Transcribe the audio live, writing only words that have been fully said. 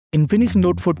Infinix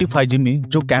Note 40 5G में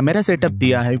जो camera setup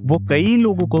दिया है वो कई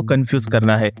लोगों को कंफ्यूज कर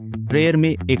रहा है। रेयर में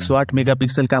 108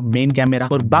 मेगापिक्सल का मेन कैमरा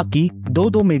और बाकी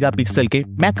 2 मेगापिक्सल के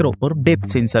मैक्रो और डेप्थ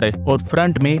सेंसर है और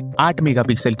फ्रंट में 8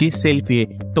 मेगापिक्सल की सेल्फी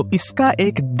है। तो इसका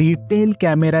एक डिटेल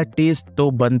कैमरा टेस्ट तो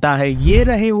बनता है। ये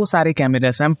रहे वो सारे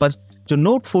कैमरा सैंपल जो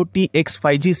Note 40X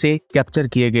 5G से कैप्चर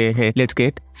किए गए हैं। Let's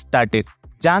get started.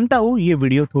 जानता हूँ ये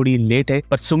वीडियो थोड़ी लेट है,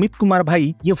 पर सुमित कुमार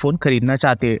भाई ये फोन खरीदना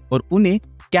चाहते हैं और उन्हें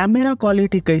कैमरा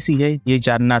क्वालिटी कैसी है ये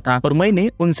जानना था और मैंने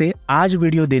उनसे आज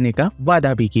वीडियो देने का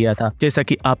वादा भी किया था। जैसा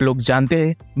कि आप लोग जानते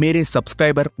हैं, मेरे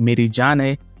सब्सक्राइबर मेरी जान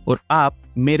है और आप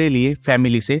मेरे लिए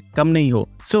फैमिली से कम नहीं हो।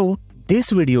 So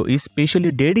this video is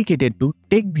specially dedicated to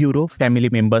take bureau family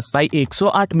members. भाई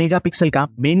 108 मेगापिक्सल का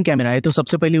मेन कैमरा है, तो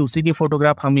सबसे पहले उसी की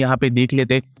फोटोग्राफ हम यहाँ पे देख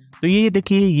लेते। तो ये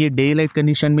देखिए, ये डे लाइट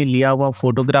कंडीशन में लिया हुआ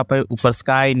फोटोग्राफ है। ऊपर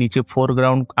स्काई, नीचे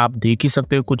फोरग्राउंड आप देख ही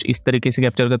सकते हो, कुछ इस तरीके से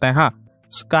कैप्चर करता है। हाँ,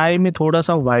 स्काई में थोड़ा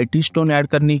सा व्हाइटी स्टोन ऐड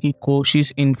करने की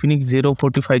कोशिश Infinix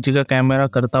 045G का कैमरा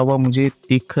करता हुआ मुझे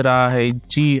दिख रहा है।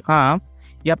 जी हाँ,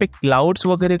 यहाँ पे क्लाउड्स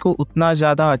वगैरह को उतना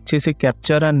ज़्यादा अच्छे से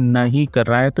कैप्चर नहीं कर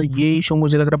रहा है, तो ये इशू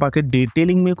मुझे लग रहा है। बाकी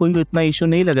डिटेलिंग में कोई इतना इशू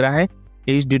नहीं लग रहा है।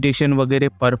 एज डिटेक्शन वगैरह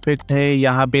परफेक्ट है।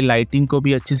 यहाँ पे लाइटिंग को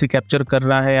भी अच्छे से कैप्चर कर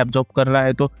रहा है, एब्जॉर्ब कर रहा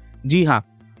है। तो जी हाँ,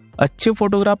 अच्छे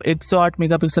फोटोग्राफ 108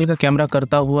 मेगापिक्सल का कैमरा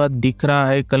करता हुआ दिख रहा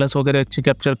है। कलर्स वगैरह अच्छे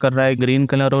कैप्चर कर रहा है, ग्रीन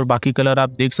कलर और बाकी कलर आप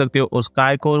देख सकते हो। और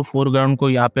स्काई को और फोरग्राउंड को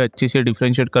यहाँ पे अच्छे से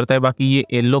डिफरेंशिएट करता है। बाकी ये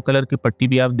येलो कलर की पट्टी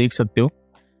भी आप देख सकते हो,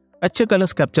 अच्छे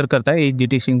कलर्स कैप्चर करता है। एज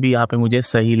डिटेक्शन भी यहाँ पे मुझे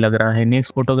सही लग रहा है।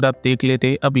 नेक्स्ट फोटोग्राफ देख लेते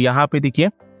हैं। अब यहाँ पे देखिए,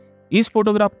 इस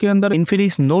फोटोग्राफ के अंदर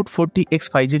Infinix Note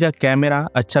 40X 5G का कैमरा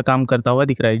अच्छा काम करता हुआ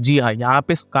दिख रहा है। जी हाँ, यहाँ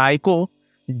पे स्काई को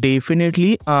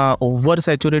डेफिनेटली ओवर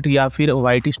सैचुरेट या फिर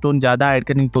वाइट स्टोन ज़्यादा ऐड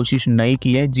करने की कोशिश नहीं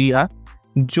की है। जी हाँ,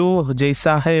 जो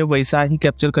जैसा है वैसा ही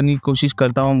कैप्चर करने की कोशिश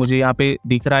करता हूँ मुझे यहाँ पे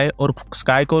दिख रहा है। और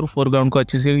स्काई को और फोरग्राउंड को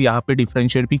अच्छे से यहाँ पे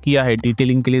डिफरेंशिएट भी किया है।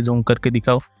 डिटेलिंग के लिए जूम करके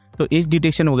दिखाओ तो एज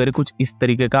डिटेक्शन वगैरह कुछ इस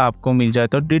तरीके का आपको मिल जाए।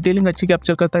 तो डिटेलिंग अच्छी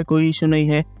कैप्चर करता है, कोई इशू नहीं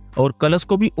है। और कलर्स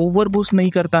को भी ओवर बूस्ट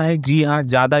नहीं करता है। जी हाँ,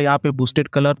 ज़्यादा यहाँ पे बूस्टेड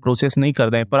कलर प्रोसेस नहीं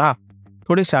करता है, पर हाँ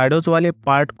थोड़े शैडोज वाले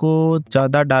पार्ट को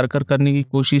ज़्यादा डार्कर करने की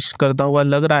कोशिश करता हुआ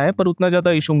लग रहा है, पर उतना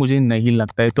ज़्यादा इशू मुझे नहीं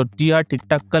लगता है। तो जी हाँ, ठीक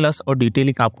ठाक कलर्स और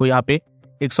डिटेलिंग आपको यहाँ पे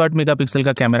 108 मेगापिक्सल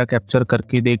का कैमरा कैप्चर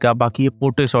करके देगा। बाकी ये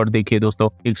पोर्ट्रेट शॉट देखिए दोस्तों,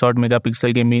 108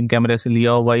 मेगापिक्सल के मेन कैमरे से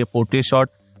लिया हुआ ये पोर्ट्रेट शॉट,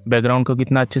 बैकग्राउंड को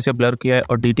कितना अच्छे से ब्लर किया है।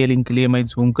 और डिटेलिंग के लिए मैं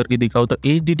जूम करके दिखाऊँ तो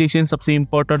एज डिटेक्शन सबसे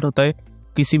इंपॉर्टेंट होता है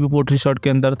किसी भी पोर्ट्रेट शॉट के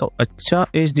अंदर। तो अच्छा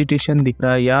एज डिटेक्शन दिख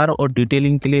रहा है यार। और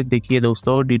डिटेलिंग के लिए देखिए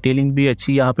दोस्तों, डिटेलिंग भी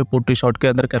अच्छी यहाँ पे पोर्ट्रेट शॉट के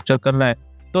अंदर कैप्चर कर रहा है।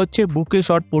 तो अच्छे बुके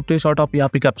शॉट, पोर्ट्रेट शॉट आप यहाँ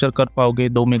पे कैप्चर कर पाओगे।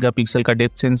 2 मेगापिक्सल का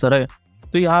डेप्थ सेंसर है,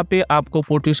 तो यहाँ पे आपको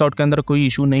पोर्ट्रेट शॉट के अंदर कोई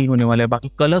इशू नहीं होने वाला है।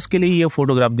 बाकी कलर्स के लिए ये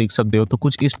फोटोग्राफ देख सकते हो, तो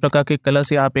कुछ इस प्रकार के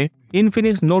कलर्स यहाँ पे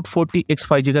Infinix Note 40X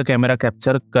 5G का कैमरा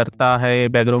कैप्चर करता है।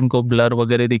 बैकग्राउंड को ब्लर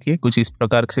वगैरह देखिए कुछ इस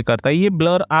प्रकार से करता है। ये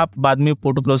ब्लर आप बाद में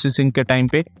फोटो प्रोसेसिंग के टाइम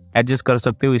पे एडजस्ट कर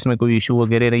सकते हो, इसमें कोई इशू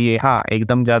वगैरह नहीं है। हाँ,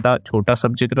 एकदम ज्यादा छोटा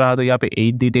सब्जेक्ट रहा तो यहाँ पे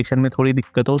एज डिटेक्शन में थोड़ी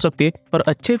दिक्कत हो सकती है, पर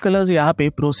अच्छे कलर्स यहाँ पे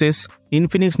process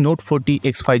Infinix Note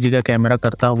 40X 5G का कैमरा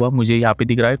करता हुआ मुझे यहाँ पे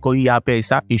दिख रहा है। कोई यहाँ पे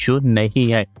ऐसा इशू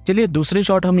नहीं है। चलिए दूसरे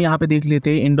शॉट हम यहाँ पे देख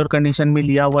लेते हैं। इंडोर कंडीशन में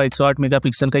लिया हुआ 108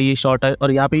 मेगापिक्सल का ये शॉट है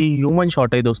और यहाँ पे ह्यूमन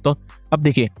शॉट है दोस्तों। अब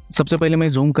देखिए, सबसे पहले मैं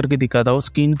जूम करके दिखाता हूँ।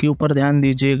 स्किन के ऊपर ध्यान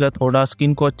दीजिएगा, थोड़ा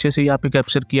स्किन को अच्छे से यहाँ पे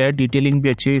कैप्चर किया है। डिटेलिंग भी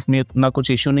अच्छी है, इसमें उतना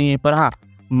कुछ इशू नहीं है, पर हाँ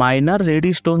माइनर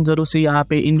रेडी स्टोन जरूर से यहाँ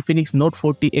पे Infinix Note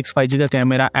 40X 5G का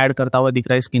कैमरा ऐड करता हुआ दिख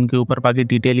रहा है स्किन के ऊपर। बाकी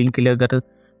डिटेलिंग के लिए अगर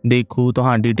देखूँ तो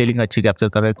हाँ, डिटेलिंग अच्छी कैप्चर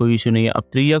कर रहा है, कोई इशू नहीं है। अब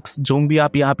 3x जूम भी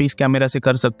आप यहाँ पे इस कैमरा से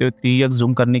कर सकते हो। 3x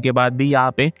जूम करने के बाद भी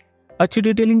यहाँ पे अच्छी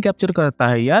डिटेलिंग कैप्चर करता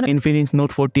है यार Infinix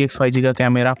Note 40X 5G का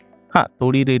कैमरा। हाँ,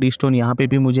 थोड़ी रेडी स्टोन यहाँ पे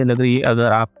भी मुझे लग रही है।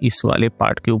 अगर आप इस वाले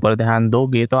पार्ट के ऊपर ध्यान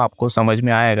दोगे तो आपको समझ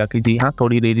में आएगा कि जी हाँ,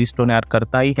 थोड़ी रेडी स्टोन यार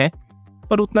करता ही है,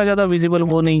 पर उतना ज़्यादा विजिबल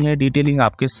वो नहीं है। डिटेलिंग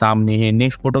आपके सामने है।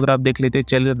 नेक्स्ट फोटोग्राफ देख लेते हैं।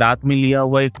 चलिए, रात में लिया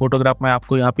हुआ एक फोटोग्राफ मैं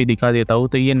आपको यहाँ पे दिखा देता हूँ।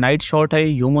 तो ये नाइट शॉट है,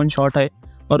 ह्यूमन शॉट है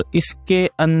और इसके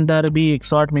अंदर भी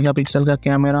 108 मेगापिक्सल का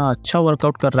कैमरा अच्छा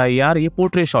वर्कआउट कर रहा है यार। ये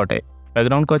पोर्ट्रेट शॉट है,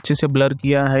 बैकग्राउंड को अच्छे से ब्लर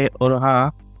किया है और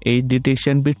हाँ, एज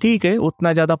डिटेक्शन भी ठीक है,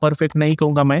 उतना ज़्यादा परफेक्ट नहीं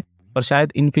कहूँगा मैं, पर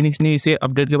शायद Infinix ने इसे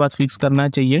अपडेट के बाद फिक्स करना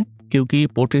चाहिए, क्योंकि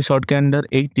पोर्ट्रेट शॉट के अंदर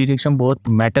एज डिटेक्शन बहुत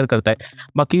मैटर करता है।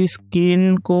 बाकी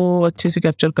स्किन को अच्छे से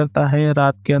कैप्चर करता है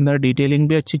रात के अंदर। डिटेलिंग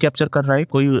भी अच्छी कैप्चर कर रहा है,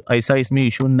 कोई ऐसा इसमें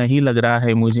इशू नहीं लग रहा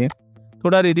है मुझे।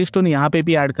 थोड़ा रेडी स्टोन यहाँ पे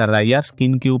भी ऐड कर रहा है यार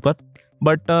स्किन के ऊपर,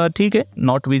 बट ठीक है,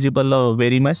 नॉट विजिबल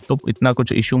वेरी मच, तो इतना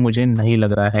कुछ इशू मुझे नहीं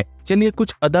लग रहा है। चलिए,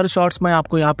 कुछ अदर शॉट्स मैं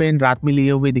आपको यहाँ पे रात में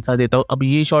लिए हुए दिखा देता हूँ। अब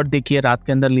ये शॉट देखिए, रात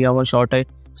के अंदर लिया हुआ शॉट है।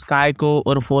 स्काई को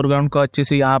और फोरग्राउंड को अच्छे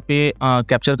से यहाँ पे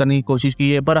कैप्चर करने की कोशिश की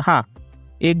है, पर हाँ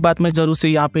एक बात मैं जरूर से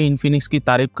यहाँ पे इन्फिनिक्स की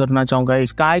तारीफ करना चाहूंगा,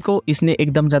 इस्काe को इसने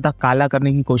एकदम ज्यादा काला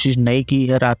करने की कोशिश नहीं की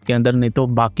है रात के अंदर, नहीं तो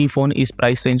बाकी फोन इस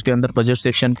प्राइस रेंज के अंदर, बजट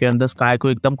सेक्शन के अंदर इस्काe को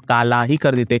एकदम काला ही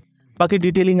कर देते। बाकी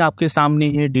डिटेलिंग आपके सामने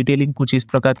है, डिटेलिंग कुछ इस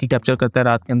प्रकार की कैप्चर करता है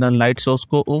रात के अंदर। लाइट सोर्स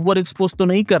को ओवर एक्सपोज तो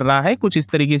नहीं कर रहा है, कुछ इस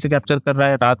तरीके से कैप्चर कर रहा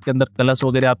है रात के अंदर। कलर्स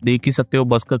वगैरह आप देख ही सकते हो,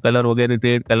 बस का कलर वगैरह,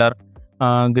 रेड कलर,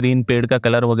 ग्रीन पेड़ का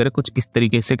कलर वगैरह कुछ इस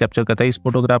तरीके से कैप्चर करता है। इस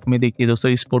फोटोग्राफ में देखिए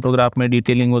दोस्तों, इस फोटोग्राफ में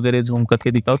डिटेलिंग वगैरह जूम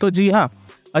करके दिखाओ तो जी हाँ,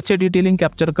 अच्छे डिटेलिंग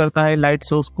कैप्चर करता है। लाइट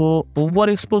सोर्स को ओवर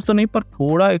एक्सपोज तो नहीं पर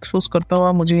थोड़ा एक्सपोज करता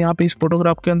हुआ मुझे यहाँ पे इस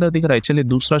फोटोग्राफ के अंदर दिख रहा है। चलिए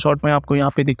दूसरा शॉट मैं आपको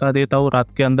यहाँ पे दिखा देता हूँ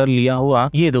रात के अंदर लिया हुआ।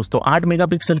 ये दोस्तों 8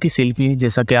 मेगापिक्सल की सेल्फी है,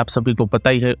 जैसा कि आप सभी को पता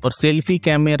ही है। और सेल्फी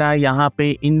कैमरा यहाँ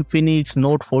पे इन्फिनिक्स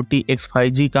नोट 40X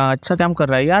 5G का अच्छा काम कर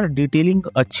रहा है यार, डिटेलिंग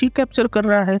अच्छी कैप्चर कर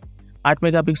रहा है। 8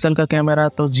 मेगापिक्सल का कैमरा,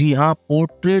 तो जी हाँ,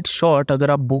 पोर्ट्रेट शॉट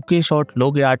अगर आप बुके शॉट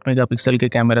लोगे 8 मेगापिक्सल के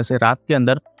कैमरा से रात के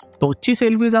अंदर तो अच्छी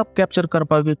सेल्फीज आप कैप्चर कर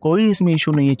पाओगे, कोई इसमें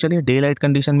इशू नहीं है। चलिए डे लाइट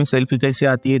कंडीशन में सेल्फी कैसे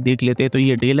आती है देख लेते हैं। तो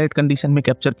ये डे लाइट कंडीशन में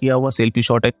कैप्चर किया हुआ सेल्फी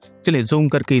शॉट है। चलिए जूम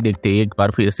करके ही देखते हैं एक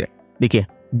बार फिर से। देखिए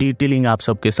डिटेलिंग आप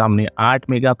सबके सामने, 8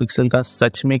 मेगापिक्सल का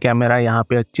सच में कैमरा यहाँ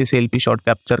पे अच्छे सेल्फी शॉट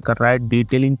कैप्चर कर रहा है,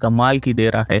 डिटेलिंग कमाल की दे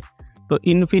रहा है। तो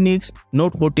इन्फिनिक्स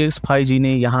नोट 40X 5G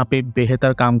ने यहाँ पे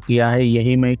बेहतर काम किया है,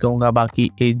 यही मैं कहूँगा। बाकी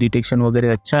एज डिटेक्शन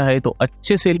वगैरह अच्छा है, तो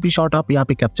अच्छे सेल्फी शॉट आप यहाँ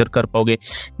पे कैप्चर कर पाओगे।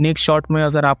 नेक्स्ट शॉट में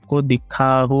अगर आपको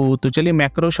दिखा हो तो चलिए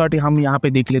मैक्रो शॉट हम यहाँ पे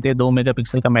देख लेते हैं। 2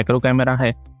 मेगापिक्सल का मैक्रो कैमरा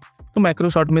है, तो मैक्रो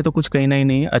शॉट में तो कुछ कहना ही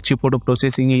नहीं है, अच्छी फोटो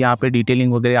प्रोसेसिंग है, यहाँ पे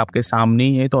डिटेलिंग वगैरह आपके सामने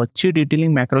ही है। तो अच्छी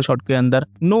डिटेलिंग मैक्रो शॉट के अंदर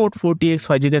नोट 40X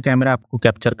 5G का कैमरा आपको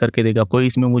कैप्चर करके देगा, कोई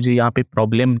इसमें मुझे यहाँ पे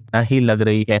प्रॉब्लम नहीं लग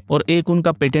रही है। और एक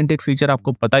उनका पेटेंटेड फीचर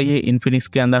आपको पता ही है, इन्फिनिक्स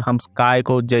के अंदर हम इस्काe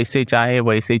को जैसे चाहे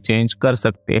वैसे चेंज कर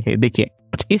सकते हैं। देखिए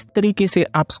इस तरीके से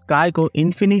आप इस्काe को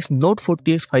इन्फिनिक्स नोट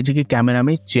 40X 5G के कैमरा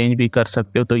में चेंज भी कर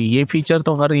सकते हो। तो ये फीचर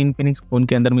तो हर इन्फिनिक्स फोन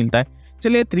के अंदर मिलता है।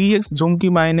 चलिए 3x जूम की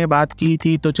मैंने बात की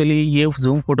थी, तो चलिए ये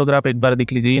जूम फोटोग्राफ एक बार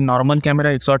देख लीजिए। ये नॉर्मल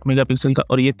कैमरा 108 मेगापिक्सल का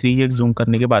और ये 3x जूम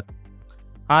करने के बाद,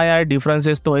 हाँ यार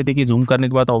डिफरेंसेस तो है। देखिए जूम करने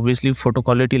के बाद ऑब्वियसली फोटो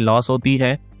क्वालिटी लॉस होती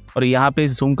है, और यहाँ पे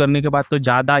जूम करने के बाद तो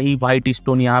ज़्यादा ही वाइट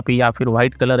स्टोन यहाँ पे या फिर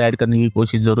वाइट कलर ऐड करने की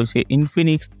कोशिश जरूर से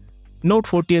इन्फिनिक्स नोट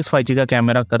 40X 5G का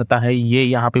कैमरा करता है, ये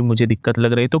यहाँ पे मुझे दिक्कत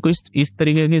लग रही है। तो कुछ इस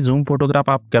तरीके के जूम फोटोग्राफ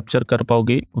आप कैप्चर कर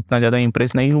पाओगे, उतना ज़्यादा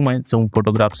इंप्रेस नहीं हूँ मैं जूम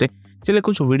फोटोग्राफ से। चलिए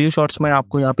कुछ वीडियो शॉट्स मैं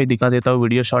आपको यहाँ पे दिखा देता हूँ,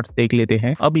 वीडियो शॉट्स देख लेते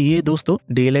हैं। अब ये दोस्तों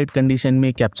डे लाइट कंडीशन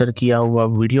में कैप्चर किया हुआ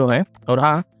वीडियो है, और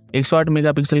हाँ 108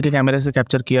 मेगापिक्सल के कैमरे से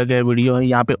कैप्चर किया गया वीडियो है।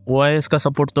 यहाँ पे OIS का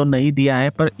सपोर्ट तो नहीं दिया है,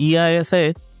 पर EIS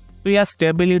है। तो यार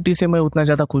स्टेबिलिटी से मैं उतना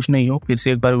ज़्यादा खुश नहीं हूँ। फिर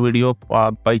से एक बार वीडियो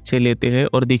पीछे लेते हैं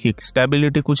और देखिए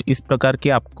स्टेबिलिटी कुछ इस प्रकार की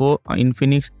आपको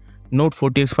इन्फिनिक्स नोट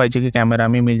 40X 5G के कैमरा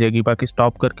में मिल जाएगी। बाकी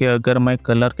स्टॉप करके अगर मैं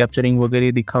कलर कैप्चरिंग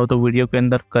वगैरह दिखाऊँ तो वीडियो के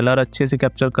अंदर कलर अच्छे से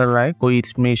कैप्चर कर रहा है, कोई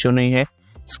इसमें इशू नहीं है।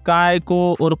 स्काई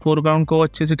को और फोरग्राउंड को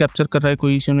अच्छे से कैप्चर कर रहा है,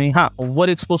 कोई इशू नहीं। हाँ ओवर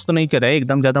एक्सपोज तो नहीं कर रहा है,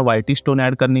 एकदम ज़्यादा वाइट स्टोन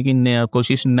ऐड करने की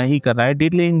कोशिश नहीं कर रहा है,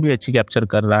 डिटेलिंग भी अच्छी कैप्चर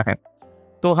कर रहा है।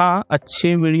 तो हाँ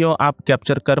अच्छे वीडियो आप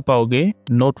कैप्चर कर पाओगे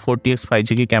नोट 40X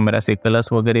 5G के कैमरा से।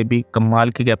 कलर्स वगैरह भी कमाल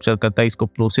की कैप्चर करता है, इसको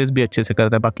प्रोसेस भी अच्छे से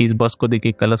करता है। बाकी इस बस को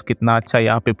देखिए कलर्स कितना अच्छा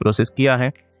यहाँ पे प्रोसेस किया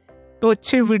है। तो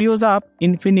अच्छे वीडियोस आप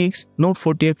इन्फिनिक्स नोट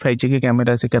 40X 5G के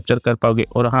कैमरा से कैप्चर कर पाओगे।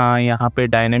 और हाँ यहाँ पे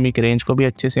डायनामिक रेंज को भी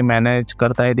अच्छे से मैनेज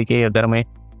करता है। देखिए अगर मैं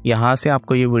यहाँ से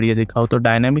आपको ये वीडियो दिखाऊँ तो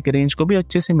डायनामिक रेंज को भी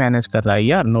अच्छे से मैनेज कर रहा है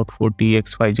यार नोट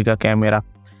 40X 5G का कैमरा।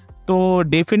 तो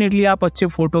डेफिनेटली आप अच्छे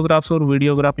फोटोग्राफ्स और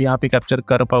वीडियोग्राफ यहाँ पे कैप्चर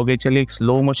कर पाओगे। चलिए एक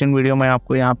स्लो मोशन वीडियो मैं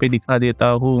आपको यहाँ पे दिखा देता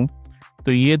हूँ।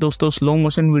 तो ये दोस्तों स्लो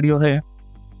मोशन वीडियो है,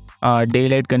 डे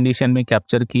लाइट कंडीशन में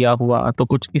कैप्चर किया हुआ। तो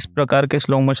कुछ इस प्रकार के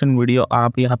स्लो मोशन वीडियो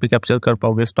आप यहाँ पे कैप्चर कर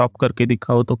पाओगे। स्टॉप करके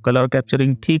दिखाओ तो कलर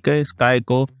कैप्चरिंग ठीक है, स्काई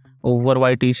को ओवर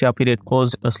वाइटिश या फिर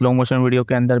एक्सपोज स्लो मोशन वीडियो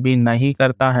के अंदर भी नहीं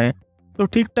करता है। तो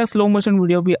ठीक ठाक स्लो मोशन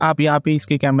वीडियो भी आप यहाँ पे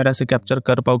इसके कैमरा से कैप्चर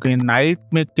कर पाओगे। नाइट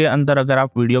में के अंदर अगर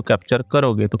आप वीडियो कैप्चर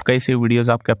करोगे तो कैसे वीडियोस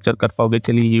आप कैप्चर कर पाओगे,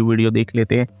 चलिए ये वीडियो देख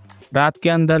लेते हैं। रात के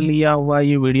अंदर लिया हुआ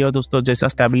ये वीडियो दोस्तों, जैसा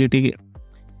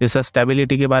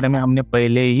स्टेबिलिटी के बारे में हमने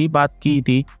पहले ही बात की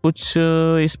थी, कुछ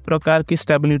इस प्रकार की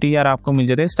स्टेबिलिटी यार आपको मिल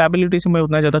जाती है। स्टेबिलिटी से मैं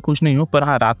उतना ज़्यादा खुश नहीं हूँ, पर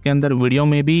हाँ रात के अंदर वीडियो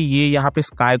में भी ये यहाँ पे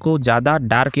स्काई को ज़्यादा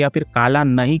डार्क या फिर काला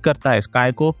नहीं करता है,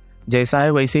 स्काई को जैसा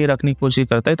है वैसे ही रखने की कोशिश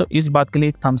करता है। तो इस बात के लिए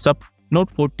एक Thums up note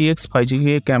 40X 5G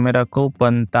के कैमरा को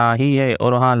बनता ही है।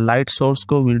 और हाँ लाइट सोर्स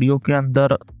को वीडियो के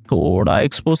अंदर थोड़ा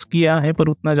एक्सपोज किया है, पर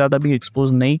उतना ज़्यादा भी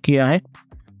एक्सपोज नहीं किया है,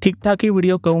 ठीक ठाक ही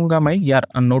वीडियो कहूँगा मैं यार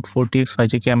नोट 40X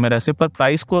 5G कैमरा से। पर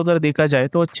प्राइस को अगर देखा जाए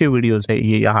तो अच्छे वीडियोस है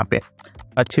ये, यहाँ पे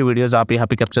अच्छे वीडियोस आप यहाँ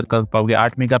पे कैप्चर कर पाओगे।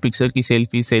 8 मेगापिक्सल की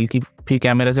सेल्फी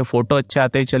कैमरा से फोटो अच्छे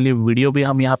आते हैं। चलिए वीडियो भी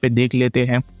हम यहाँ पे देख लेते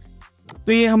हैं।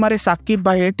 तो ये हमारे साकिब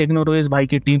भाई है टेक्नोरॉयज भाई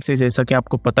की टीम से। जैसा कि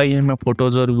आपको पता ही है मैं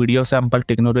फोटोज और वीडियो सैंपल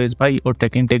टेक्नोरॉयज भाई और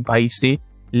टेक भाई से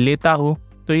लेता हूँ।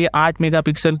 तो तो ये 8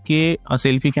 मेगापिक्सल के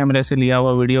सेल्फी कैमरे से लिया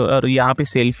हुआ वीडियो, और यहाँ पे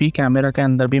सेल्फी कैमरा के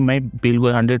अंदर भी मैं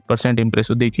बिल्कुल 100% इम्प्रेस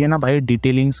हूँ। देखिए ना भाई,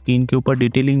 डिटेलिंग, स्क्रीन के ऊपर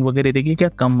डिटेलिंग वगैरह देखिए क्या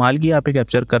कमाल की यहाँ पे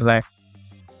कैप्चर कर रहा है।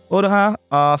 और हाँ,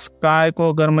 स्काई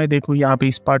को अगर मैं देखूँ यहाँ पे,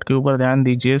 इस पार्ट के ऊपर ध्यान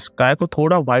दीजिए, स्काई को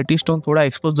थोड़ा व्हाइट स्टोन, थोड़ा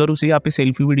एक्सपोज जरूर से यहाँ पे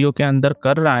सेल्फी वीडियो के अंदर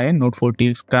कर रहा है नोट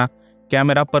 40 का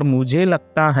कैमरा। पर मुझे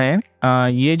लगता है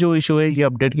ये जो इशू है ये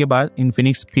अपडेट के बाद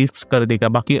इन्फिनिक्स फिक्स कर देगा।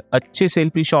 बाकी अच्छे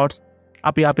सेल्फी शॉट्स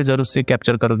आप यहाँ पे जरूर से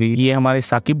कैप्चर करोगे। ये हमारे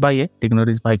साकिब भाई है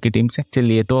टेक्नोलॉजीज भाई की टीम से।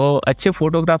 चलिए, तो अच्छे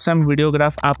फोटोग्राफ्स एंड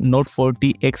वीडियोग्राफ आप नोट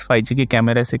 40X 5G के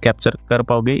कैमरे से कैप्चर कर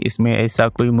पाओगे। इसमें ऐसा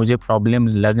कोई मुझे प्रॉब्लम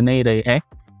लग नहीं रही है।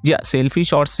 जी, सेल्फी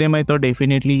शॉट से मैं तो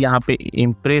डेफिनेटली यहाँ पे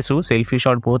इम्प्रेस हूँ। सेल्फी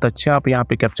शॉट बहुत अच्छे आप यहाँ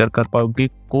पे कैप्चर कर पाओगे,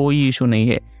 कोई इशू नहीं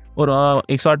है। और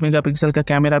 108 मेगापिक्सल का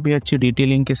कैमरा भी अच्छी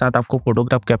डिटेलिंग के साथ आपको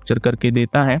फोटोग्राफ कैप्चर करके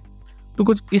देता है। तो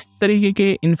कुछ इस तरीके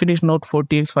के इन्फिनिक्स नोट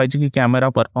 40X 5G की कैमरा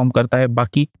परफॉर्म करता है।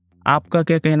 बाकी आपका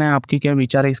क्या कहना है, आपकी क्या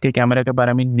विचार है इसके कैमरे के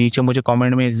बारे में, नीचे मुझे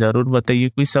कमेंट में जरूर बताइए।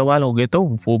 कोई सवाल हो गए तो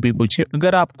वो भी पूछिए।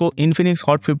 अगर आपको इन्फिनिक्स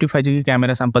हॉट 50 5G की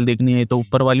कैमरा सैंपल देखनी है तो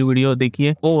ऊपर वाली वीडियो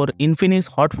देखिए, और इन्फिनिक्स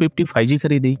हॉट 50 5G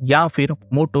खरीदे या फिर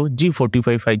मोटो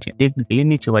G45 5G देखने के लिए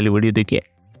नीचे वाली वीडियो देखिए।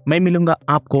 मैं मिलूंगा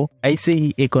आपको ऐसे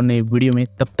ही एक और नए वीडियो में,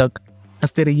 तब तक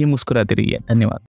हंसते रहिए, मुस्कुराते रहिए। धन्यवाद।